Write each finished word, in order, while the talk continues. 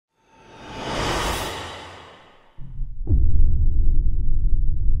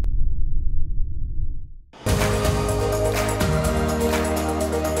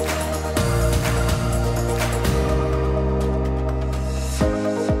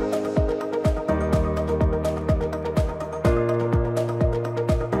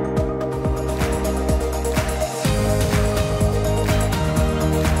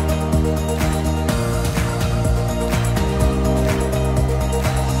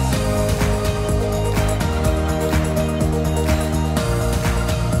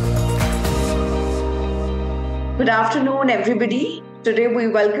Good afternoon, everybody. Today, we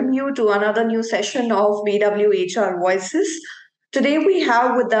welcome you to another new session of BWHR Voices. Today, we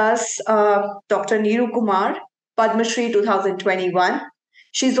have with us Dr. Niru Kumar, Padma Shri 2021.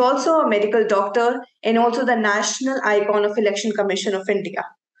 She's also a medical doctor and also the National Icon of Election Commission of India.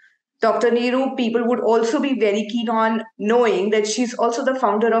 Dr. Niru, people would also be very keen on knowing that she's also the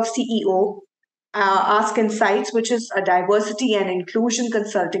founder of CEO Ask Insights, which is a diversity and inclusion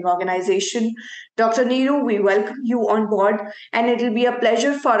consulting organization. Dr. Niru, we welcome you on board, and it'll be a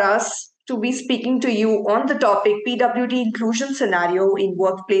pleasure for us to be speaking to you on the topic PwD inclusion scenario in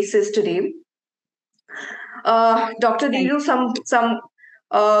workplaces today. Dr. Niru, some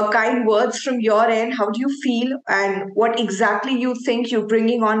kind words from your end. How do you feel, and what exactly you think you're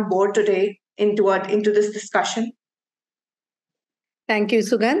bringing on board today into this discussion? Thank you,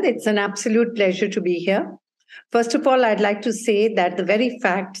 Sugandh. It's an absolute pleasure to be here. First of all, I'd like to say that the very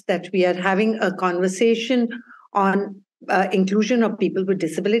fact that we are having a conversation on inclusion of people with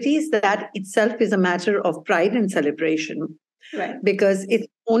disabilities, that itself is a matter of pride and celebration. Right. Because it's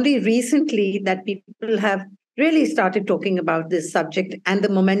only recently that people have really started talking about this subject and the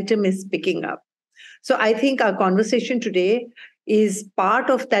momentum is picking up. So I think our conversation today is part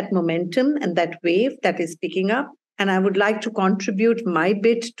of that momentum and that wave that is picking up. And I would like to contribute my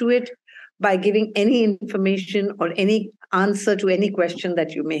bit to it by giving any information or any answer to any question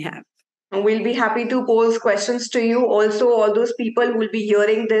that you may have. And we'll be happy to pose questions to you. Also, all those people who will be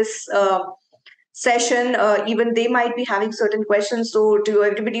hearing this session, even they might be having certain questions. So to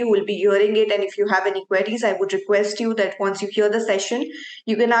everybody who will be hearing it, and if you have any queries, I would request you that once you hear the session,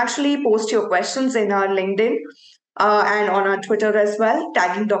 you can actually post your questions in our LinkedIn and on our Twitter as well,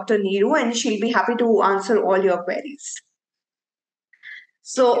 tagging Dr. Niru, and she'll be happy to answer all your queries.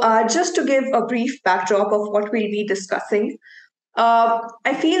 So just to give a brief backdrop of what we'll be discussing,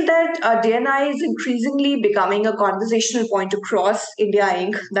 I feel that D&I is increasingly becoming a conversational point across India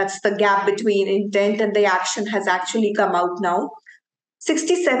Inc. That's the gap between intent and the action has actually come out now.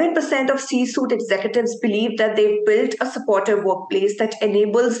 67% of C-suite executives believe that they've built a supportive workplace that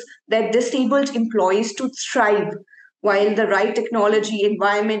enables their disabled employees to thrive, while the right technology,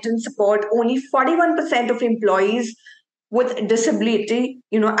 environment, and support, only 41% of employees with disability,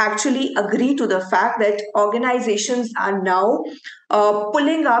 actually agree to the fact that organizations are now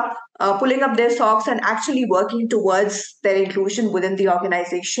pulling up their socks and actually working towards their inclusion within the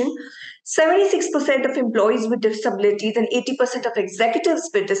organization. 76% of employees with disabilities and 80% of executives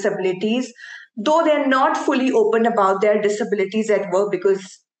with disabilities, though they're not fully open about their disabilities at work,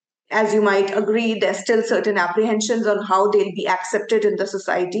 because as you might agree, there's still certain apprehensions on how they'll be accepted in the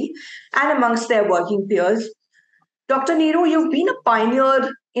society and amongst their working peers. Dr. Niru, you've been a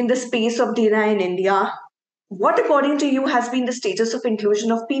pioneer in the space of D&I in India. What, according to you, has been the status of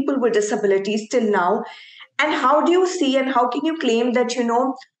inclusion of people with disabilities till now? And how do you see and how can you claim that,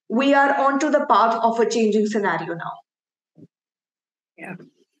 we are onto the path of a changing scenario now? Yeah.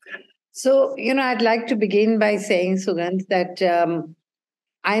 So, I'd like to begin by saying, Sugandh, that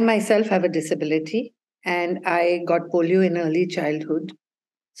I myself have a disability and I got polio in early childhood.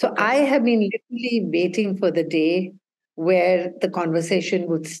 So I have been literally waiting for the day where the conversation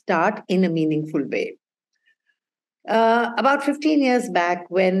would start in a meaningful way. About 15 years back,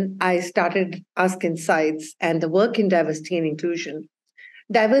 when I started Ask Insights and the work in diversity and inclusion,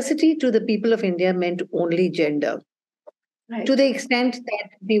 diversity to the people of India meant only gender. Right. To the extent that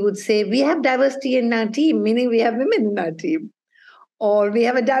we would say, we have diversity in our team, meaning we have women in our team, or we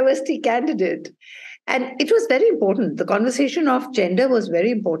have a diversity candidate. And it was very important. The conversation of gender was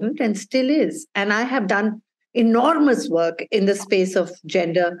very important and still is. And I have done enormous work in the space of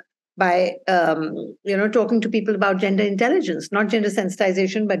gender by, talking to people about gender intelligence, not gender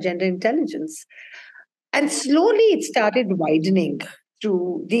sensitization, but gender intelligence. And slowly it started widening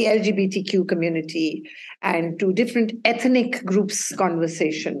to the LGBTQ community and to different ethnic groups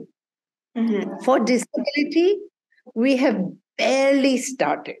conversation. Mm-hmm. For disability, we have barely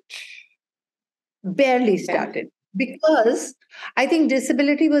started. Because I think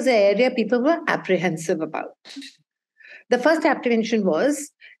disability was an area people were apprehensive about. The first apprehension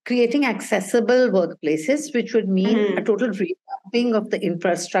was creating accessible workplaces, which would mean a total revamping of the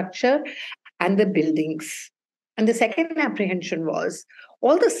infrastructure and the buildings. And the second apprehension was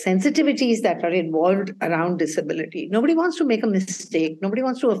all the sensitivities that are involved around disability. Nobody wants to make a mistake. Nobody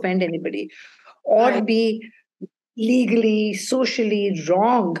wants to offend anybody or be legally, socially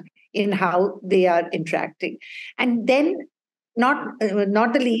wrong in how they are interacting. And then, not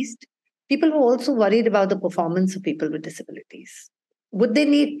the least, people were also worried about the performance of people with disabilities. Would they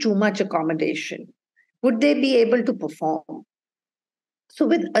need too much accommodation? Would they be able to perform? So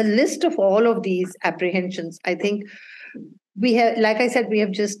with a list of all of these apprehensions, I think we have, like I said, we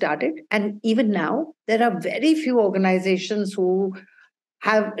have just started. And even now, there are very few organizations who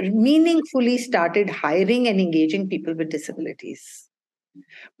have meaningfully started hiring and engaging people with disabilities.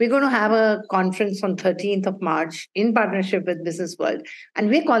 We're going to have a conference on 13th of March in partnership with Businessworld, and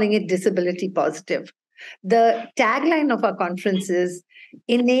we're calling it Disability Positive. The tagline of our conference is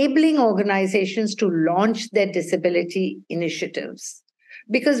enabling organizations to launch their disability initiatives,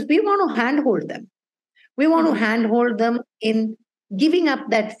 because we want to handhold them. We want to handhold them in giving up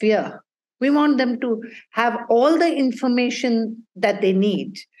that fear. We want them to have all the information that they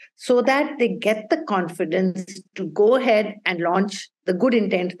need so that they get the confidence to go ahead and launch the good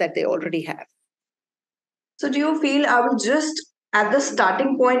intent that they already have. So, do you feel I was just at the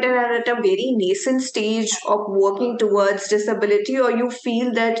starting point and at a very nascent stage of working towards disability, or you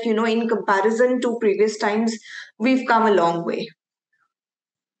feel that, in comparison to previous times, we've come a long way?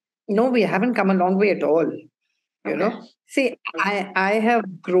 No, we haven't come a long way at all. You know, see, I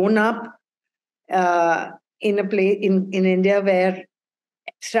have grown up in a place in India where,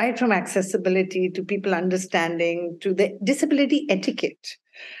 right from accessibility to people understanding to the disability etiquette,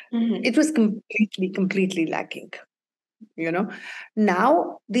 it was completely lacking.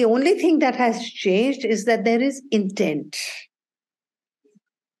 Now the only thing that has changed is that there is intent.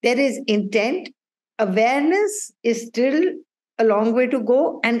 There is intent. Awareness is still a long way to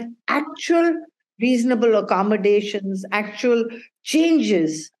go, and actual reasonable accommodations, actual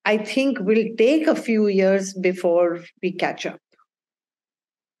changes, I think will take a few years before we catch up.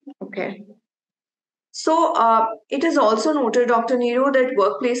 Okay. So, it is also noted, Dr. Niru, that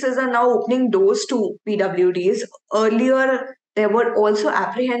workplaces are now opening doors to PWDs. Earlier, there were also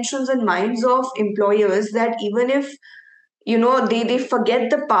apprehensions in minds of employers that even if they forget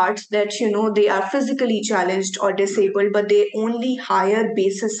the part that they are physically challenged or disabled, but they only hire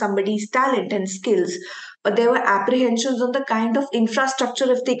basis somebody's talent and skills. But there were apprehensions on the kind of infrastructure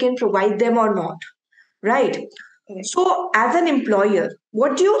if they can provide them or not, right? So, as an employer,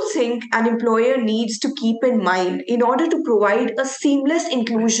 what do you think an employer needs to keep in mind in order to provide a seamless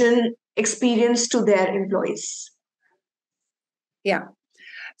inclusion experience to their employees? Yeah.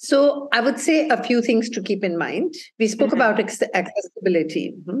 So I would say a few things to keep in mind. We spoke about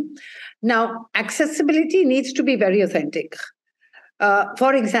accessibility. Now, accessibility needs to be very authentic.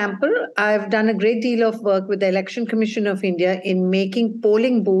 For example, I've done a great deal of work with the Election Commission of India in making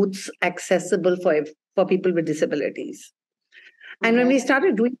polling booths accessible for people with disabilities. And when we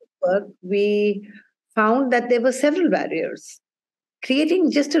started doing the work, we found that there were several barriers.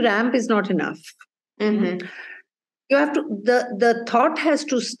 Creating just a ramp is not enough. You have to, the thought has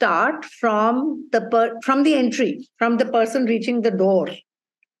to start from the entry, from the person reaching the door,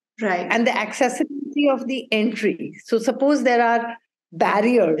 right, and the accessibility of the entry. So suppose there are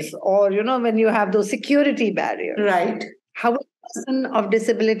barriers, or when you have those security barriers, right, how will a person of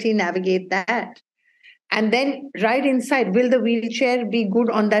disability navigate that? And then right inside, will the wheelchair be good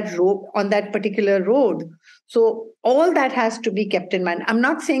on that road, on that particular road? So all that has to be kept in mind. I'm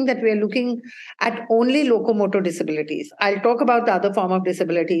not saying that we're looking at only locomotor disabilities. I'll talk about the other form of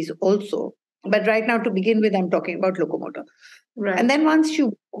disabilities also. But right now, to begin with, I'm talking about locomotor. right. And then once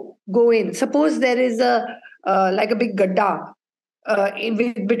you go in, suppose there is like a big gadda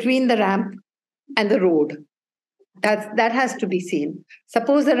between the ramp and the road. That has to be seen.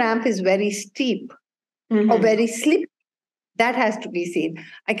 Suppose the ramp is very steep or very slippery, that has to be seen.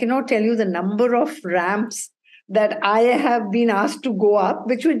 I cannot tell you the number of ramps that I have been asked to go up,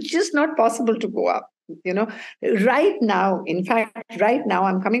 which was just not possible to go up. Right now, in fact, right now,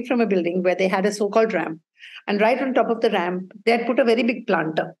 I'm coming from a building where they had a so-called ramp. And right on top of the ramp, they had put a very big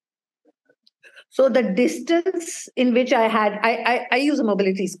planter. So the distance in which I use a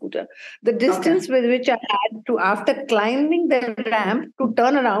mobility scooter. The distance with which I had to, after climbing the ramp, to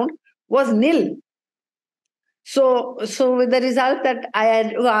turn around was nil. So with the result that I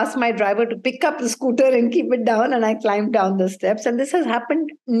had to ask my driver to pick up the scooter and keep it down, and I climbed down the steps. And this has happened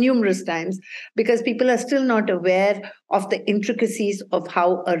numerous times because people are still not aware of the intricacies of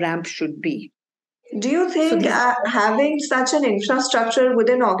how a ramp should be. Do you think having such an infrastructure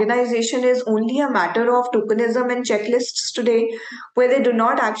within organization is only a matter of tokenism and checklists today, where they do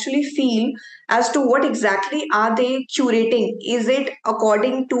not actually feel as to what exactly are they curating? Is it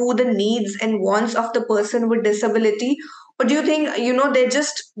according to the needs and wants of the person with disability? Or do you think they're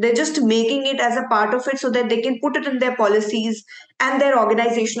just making it as a part of it so that they can put it in their policies and their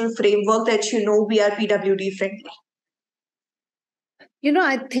organizational framework that we are PWD friendly?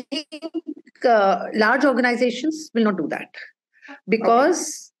 I think large organizations will not do that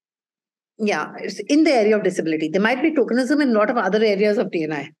because Yeah, it's in the area of disability. There might be tokenism in a lot of other areas of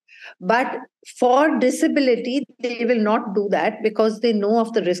D&I. But for disability, they will not do that because they know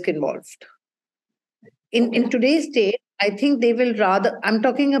of the risk involved. In today's state, I think they will rather, I'm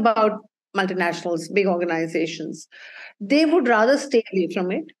talking about multinationals, big organizations, they would rather stay away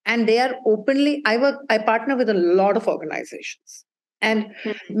from it. And they are openly, I partner with a lot of organizations. And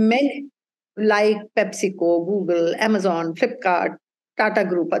many like PepsiCo, Google, Amazon, Flipkart, Tata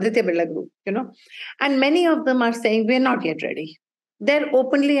Group, Aditya Birla Group, and many of them are saying we're not yet ready. They're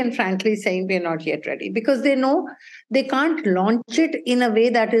openly and frankly saying we're not yet ready because they know they can't launch it in a way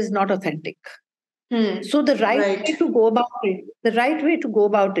that is not authentic. So the right way to go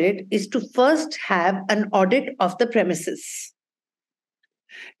about it is to first have an audit of the premises.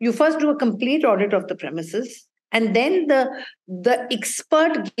 You first do a complete audit of the premises, and then the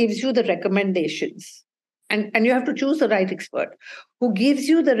expert gives you the recommendations. And you have to choose the right expert who gives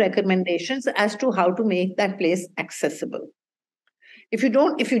you the recommendations as to how to make that place accessible. If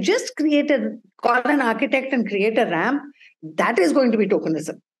you just call an architect and create a ramp, that is going to be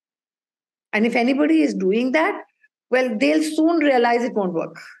tokenism. And if anybody is doing that, well, they'll soon realize it won't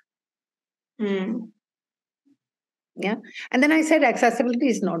work. Yeah. And then I said accessibility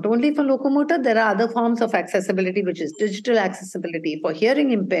is not only for locomotor, there are other forms of accessibility, which is digital accessibility for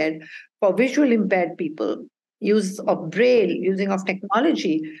hearing impaired, for visual impaired people, use of braille, using of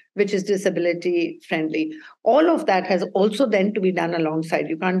technology, which is disability friendly. All of that has also then to be done alongside.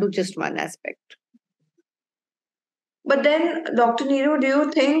 You can't do just one aspect. But then, Dr. Niru, do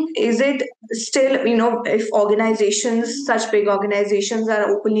you think, is it still, if organizations, such big organizations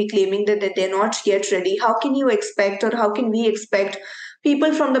are openly claiming that they're not yet ready, how can you expect or how can we expect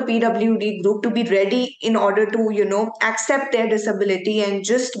people from the PwD group to be ready in order to, accept their disability and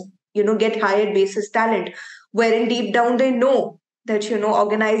just, get hired basis talent, wherein deep down they know that,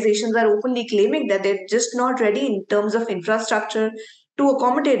 organizations are openly claiming that they're just not ready in terms of infrastructure to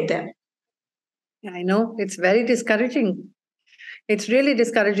accommodate them? I know, it's very discouraging. It's really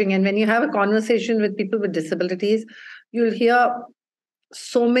discouraging. And when you have a conversation with people with disabilities, you'll hear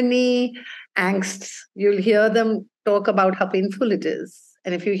so many angsts. You'll hear them talk about how painful it is.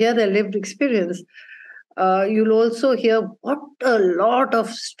 And if you hear their lived experience, you'll also hear what a lot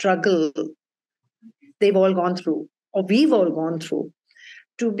of struggle they've all gone through, or we've all gone through,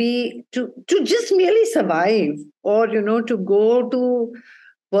 to just merely survive, or to go to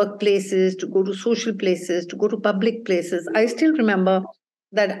workplaces, to go to social places, to go to public places. I still remember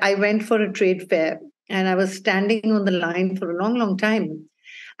that I went for a trade fair and I was standing on the line for a long, long time.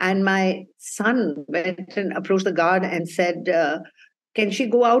 And my son went and approached the guard and said, can she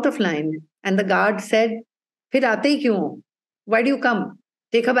go out of line? And the guard said, Phir aate hi kyun ho? Why do you come?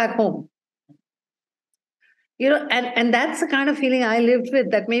 Take her back home. And that's the kind of feeling I lived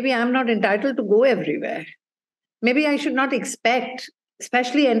with, that maybe I'm not entitled to go everywhere. Maybe I should not expect,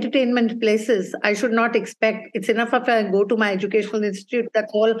 especially entertainment places, I should not expect. It's enough if I go to my educational institute,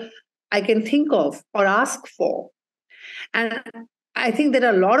 that's all I can think of or ask for. And I think there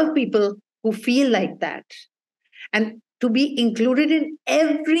are a lot of people who feel like that. And to be included in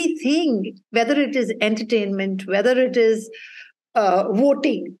everything, whether it is entertainment, whether it is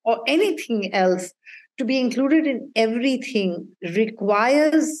voting or anything else, to be included in everything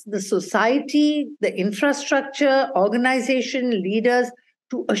requires the society, the infrastructure, organization, leaders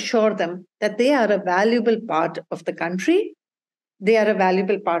to assure them that they are a valuable part of the country, they are a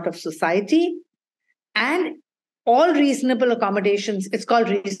valuable part of society, and all reasonable accommodations, it's called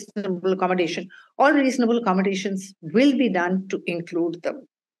reasonable accommodation, all reasonable accommodations will be done to include them.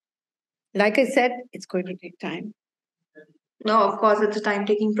 Like I said, it's going to take time. No, of course, it's a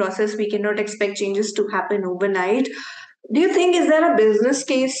time-taking process. We cannot expect changes to happen overnight. Do you think, is there a business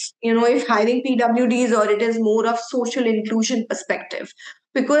case, if hiring PWDs, or it is more of social inclusion perspective?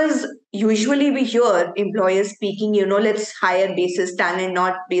 Because usually we hear employers speaking, let's hire basis talent,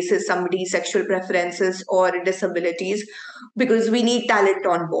 not basis somebody's sexual preferences or disabilities, because we need talent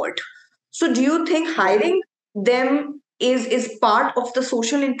on board. So do you think hiring them is part of the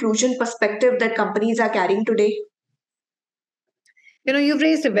social inclusion perspective that companies are carrying today? You've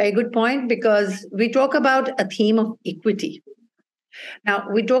raised a very good point, because we talk about a theme of equity. Now,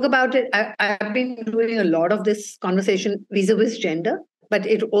 we talk about it. I've been doing a lot of this conversation vis-a-vis gender, but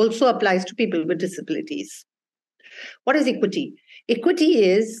it also applies to people with disabilities. What is equity? Equity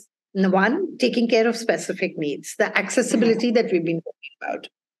is, one, taking care of specific needs, the accessibility that we've been talking about.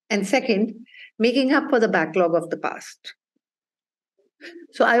 And second, making up for the backlog of the past.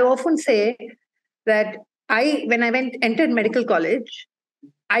 So I often say that when I entered medical college,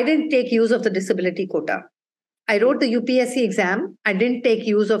 I didn't take use of the disability quota. I wrote the UPSC exam. I didn't take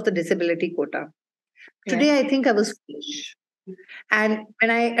use of the disability quota. Today, I think I was foolish. And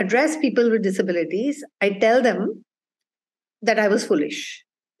when I address people with disabilities, I tell them that I was foolish.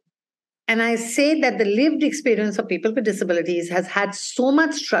 And I say that the lived experience of people with disabilities has had so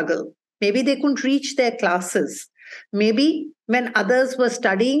much struggle. Maybe they couldn't reach their classes. Maybe when others were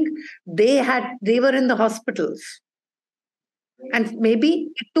studying, they were in the hospitals. And maybe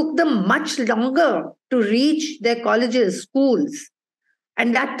it took them much longer to reach their colleges, schools.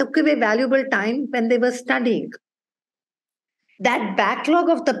 And that took away valuable time when they were studying. That backlog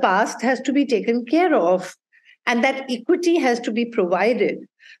of the past has to be taken care of, and that equity has to be provided.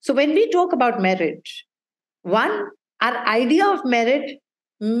 So when we talk about merit, one, our idea of merit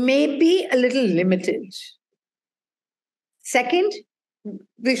may be a little limited. Second,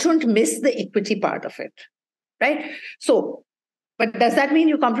 we shouldn't miss the equity part of it, right? So, but does that mean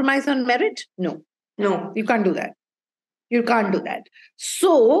you compromise on merit? No. No. You can't do that. You can't do that.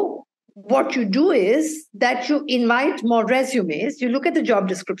 So, what you do is that you invite more resumes, you look at the job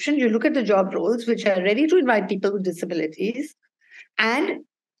description, you look at the job roles which are ready to invite people with disabilities, and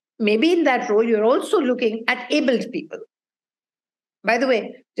maybe in that role, you're also looking at abled people. By the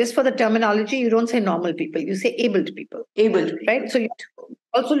way, just for the terminology, you don't say normal people, you say abled people. Abled. Right? So you're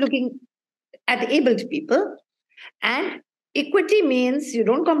also looking at abled people. And equity means you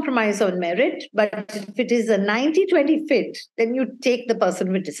don't compromise on merit, but if it is a 90-20 fit, then you take the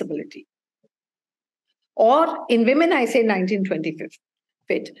person with disability. Or in women, I say 19-20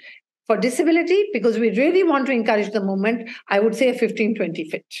 fit. For disability, because we really want to encourage the movement, I would say a 15-20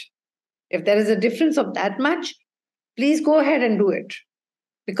 fit. If there is a difference of that much, please go ahead and do it,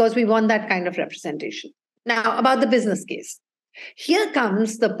 because we want that kind of representation. Now, about the business case. Here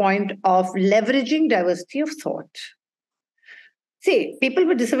comes the point of leveraging diversity of thought. See, people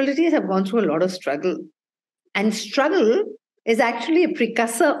with disabilities have gone through a lot of struggle, and struggle is actually a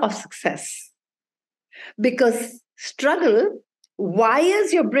precursor of success, because struggle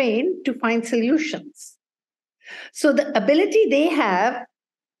wires your brain to find solutions. So the ability they have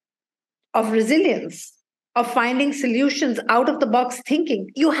of resilience, of finding solutions out of the box thinking,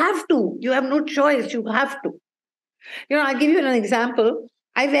 you have no choice, you have to. I'll give you an example.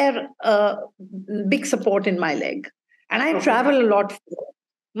 I wear a big support in my leg, and I travel a lot.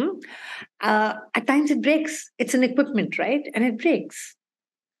 At times it breaks. It's an equipment, right? And it breaks.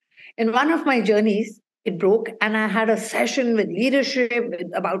 In one of my journeys, it broke, and I had a session with leadership with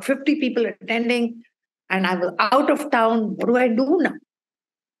about 50 people attending, and I was out of town. What do I do now?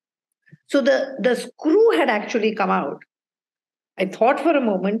 So the screw had actually come out. I thought for a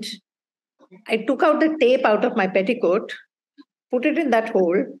moment. I took out the tape out of my petticoat, put it in that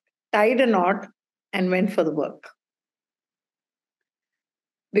hole, tied a knot, and went for the work.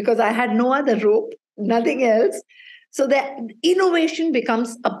 Because I had no other rope, nothing else. So that innovation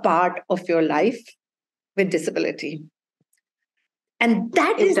becomes a part of your life with disability. And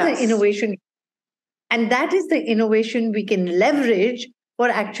that is the innovation. And that is the innovation we can leverage for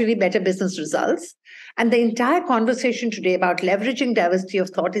actually better business results. And the entire conversation today about leveraging diversity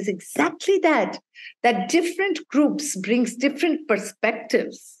of thought is exactly that different groups brings different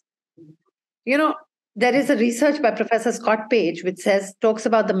perspectives. There is a research by Professor Scott Page which talks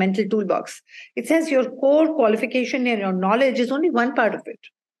about the mental toolbox. It says your core qualification and your knowledge is only one part of it.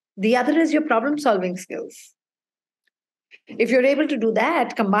 The other is your problem-solving skills. If you're able to do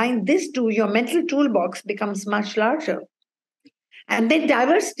that, combine this to your mental toolbox becomes much larger. And then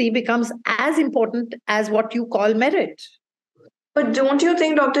diversity becomes as important as what you call merit. But don't you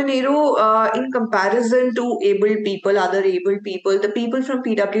think, Dr. Niru, in comparison to other able people, the people from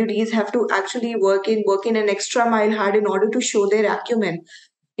PwDs have to actually work in an extra mile hard in order to show their acumen?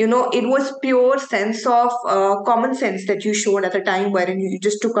 It was pure sense of common sense that you showed at the time, wherein you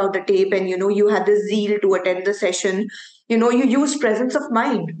just took out the tape and, you had the zeal to attend the session. You used presence of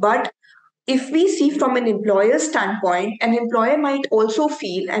mind. But if we see from an employer's standpoint, an employer might also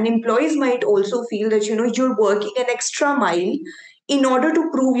feel, and employees might also feel that, you're working an extra mile in order to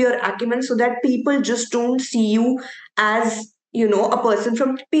prove your acumen so that people just don't see you as, a person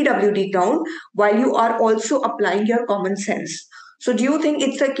from PwD ground while you are also applying your common sense. So do you think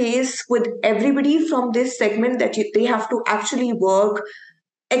it's a case with everybody from this segment that they have to actually work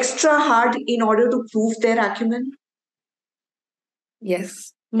extra hard in order to prove their acumen?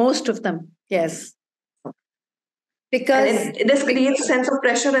 Yes, most of them, yes. Because this creates a sense of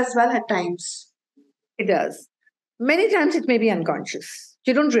pressure as well at times. It does. Many times it may be unconscious.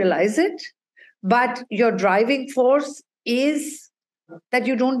 You don't realize it, but your driving force is that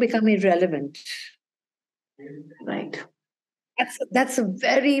you don't become irrelevant. Right. That's a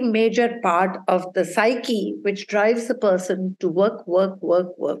very major part of the psyche which drives the person to work, work,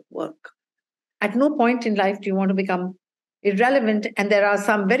 work, work, work. At no point in life do you want to become irrelevant. And there are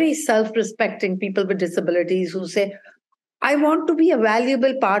some very self respecting people with disabilities who say, I want to be a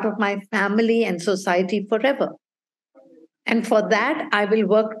valuable part of my family and society forever. And for that, I will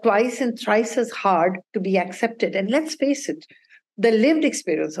work twice and thrice as hard to be accepted. And let's face it, the lived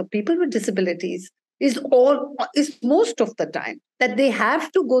experience of people with disabilities is most of the time that they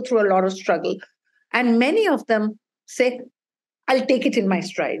have to go through a lot of struggle. And many of them say, I'll take it in my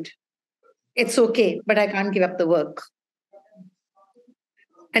stride. It's okay, but I can't give up the work.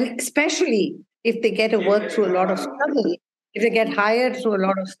 And especially if they get to work through a lot of struggle, if they get hired through a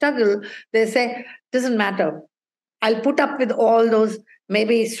lot of struggle, they say, doesn't matter. I'll put up with all those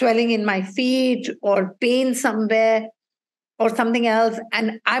maybe swelling in my feet or pain somewhere or something else,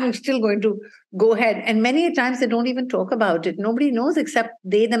 and I'm still going to go ahead. And many times they don't even talk about it. Nobody knows except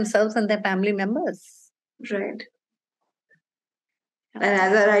they themselves and their family members. Right. And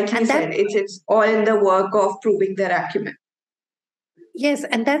as I rightly And said, it's all in the work of proving their acumen. yes,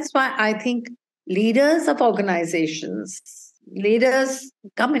 and that's why I think leaders of organizations, leaders,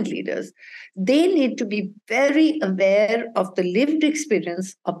 government leaders, they need to be very aware of the lived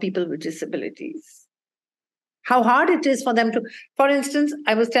experience of people with disabilities. How hard it is for them to, for instance,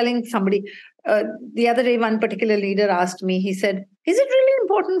 I was telling somebody the other day, one particular leader asked me, he said, is it really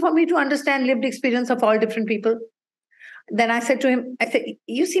important for me to understand lived experience of all different people? Then I said to him, I said,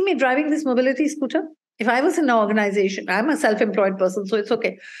 you see me driving this mobility scooter? If I was in an organization, I'm a self-employed person, so it's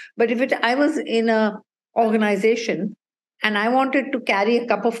okay. But if I was in an organization and I wanted to carry a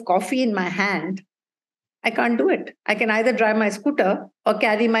cup of coffee in my hand, I can't do it. I can either drive my scooter or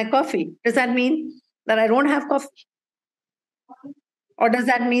carry my coffee. Does that mean that I don't have coffee? Or does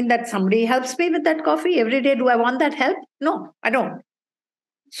that mean that somebody helps me with that coffee every day? Do I want that help? No, I don't.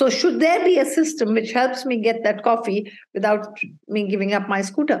 So, should there be a system which helps me get that coffee without me giving up my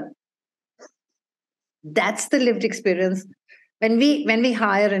scooter? That's the lived experience. When we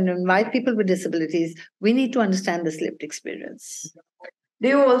hire and invite people with disabilities, we need to understand this lived experience. Do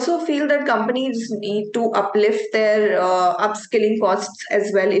you also feel that companies need to uplift their upskilling costs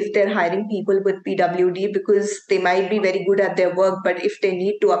as well if they're hiring people with PwD, because they might be very good at their work, but if they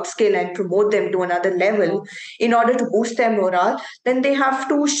need to upskill and promote them to another level in order to boost their morale, then they have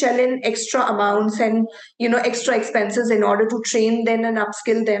to shell in extra amounts and extra expenses in order to train them and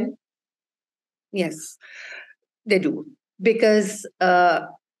upskill them? Yes, they do. Because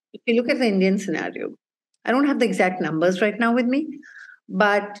if you look at the Indian scenario, I don't have the exact numbers right now with me,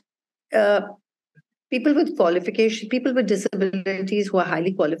 but uh, people with qualification, people with disabilities who are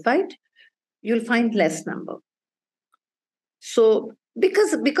highly qualified, you'll find less number. So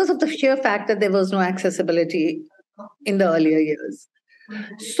because of the sheer fact that there was no accessibility in the earlier years.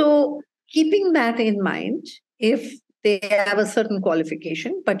 So keeping that in mind, if they have a certain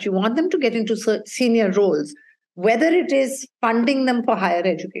qualification, but you want them to get into senior roles, whether it is funding them for higher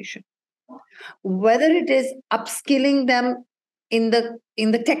education, whether it is upskilling them in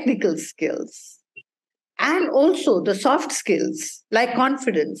the technical skills, and also the soft skills like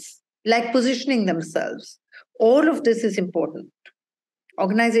confidence, like positioning themselves, all of this is important.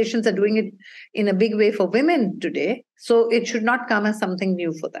 Organizations are doing it in a big way for women today, so it should not come as something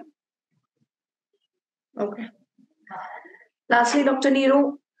new for them. Okay. Lastly, Dr.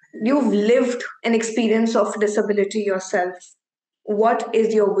 Niru, you've lived an experience of disability yourself. What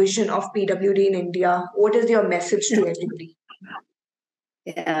is your vision of PwD in India? What is your message to everybody?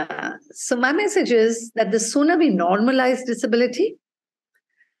 Yeah. So my message is that the sooner we normalize disability,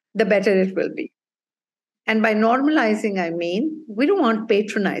 the better it will be. And by normalizing, I mean, we don't want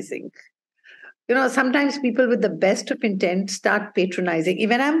patronizing. Sometimes people with the best of intent start patronizing.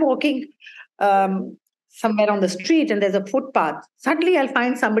 When I'm walking somewhere on the street and there's a footpath, suddenly I'll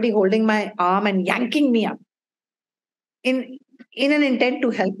find somebody holding my arm and yanking me up in an intent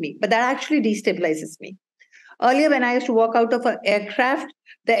to help me. But that actually destabilizes me. Earlier, when I used to walk out of an aircraft,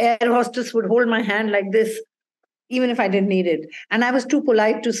 the air hostess would hold my hand like this, even if I didn't need it. And I was too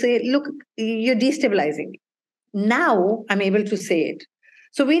polite to say, look, you're destabilizing me. Now I'm able to say it.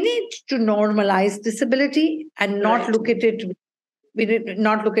 So we need to normalize disability and not look at it. We did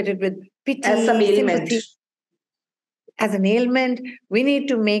not look at it with pity, as some ailment. Sympathy, as an ailment. We need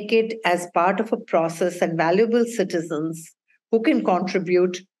to make it as part of a process and valuable citizens who can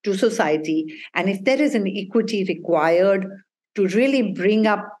contribute to society. And if there is an equity required to really bring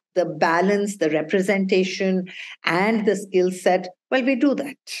up the balance, the representation, and the skill set, well, we do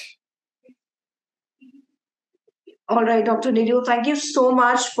that. All right, Dr. Niru, thank you so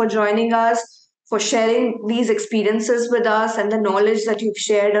much for joining us for sharing these experiences with us and the knowledge that you've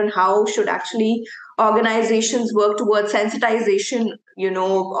shared on how should actually organizations work towards sensitization,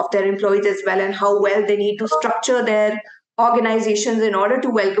 of their employees as well, and how well they need to structure their organizations in order to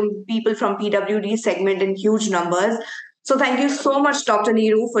welcome people from PwD segment in huge numbers. So thank you so much, Dr.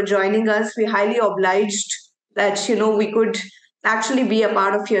 Niru, for joining us. We're highly obliged that we could actually be a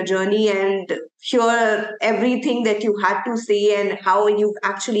part of your journey and hear everything that you had to say and how you've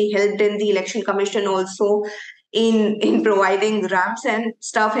actually helped in the election commission also in providing ramps and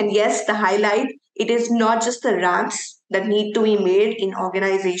stuff. And yes, the highlight, it is not just the ramps that need to be made in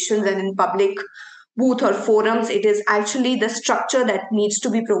organizations and in public booth or forums. It is actually the structure that needs to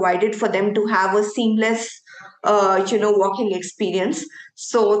be provided for them to have a seamless walking experience.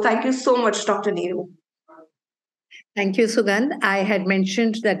 So thank you so much, Dr. Niru. Thank you, Sugandh. I had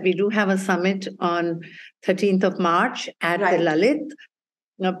mentioned that we do have a summit on 13th of March at the Lalit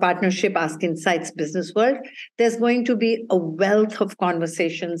partnership Ask Insights Businessworld. There's going to be a wealth of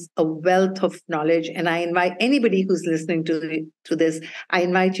conversations, a wealth of knowledge, and I invite anybody who's listening to this, I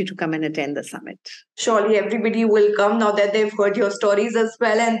invite you to come and attend the summit. Surely everybody will come now that they've heard your stories as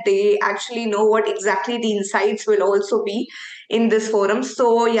well, and they actually know what exactly the insights will also be in this forum.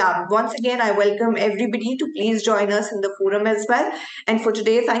 So yeah, once again, I welcome everybody to please join us in the forum as well. And for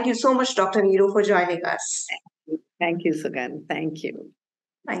today, thank you so much, Dr. Niru, for joining us. Thank you, Sugandh. Thank you.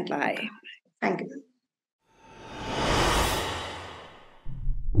 Thank you. Bye. Thank you.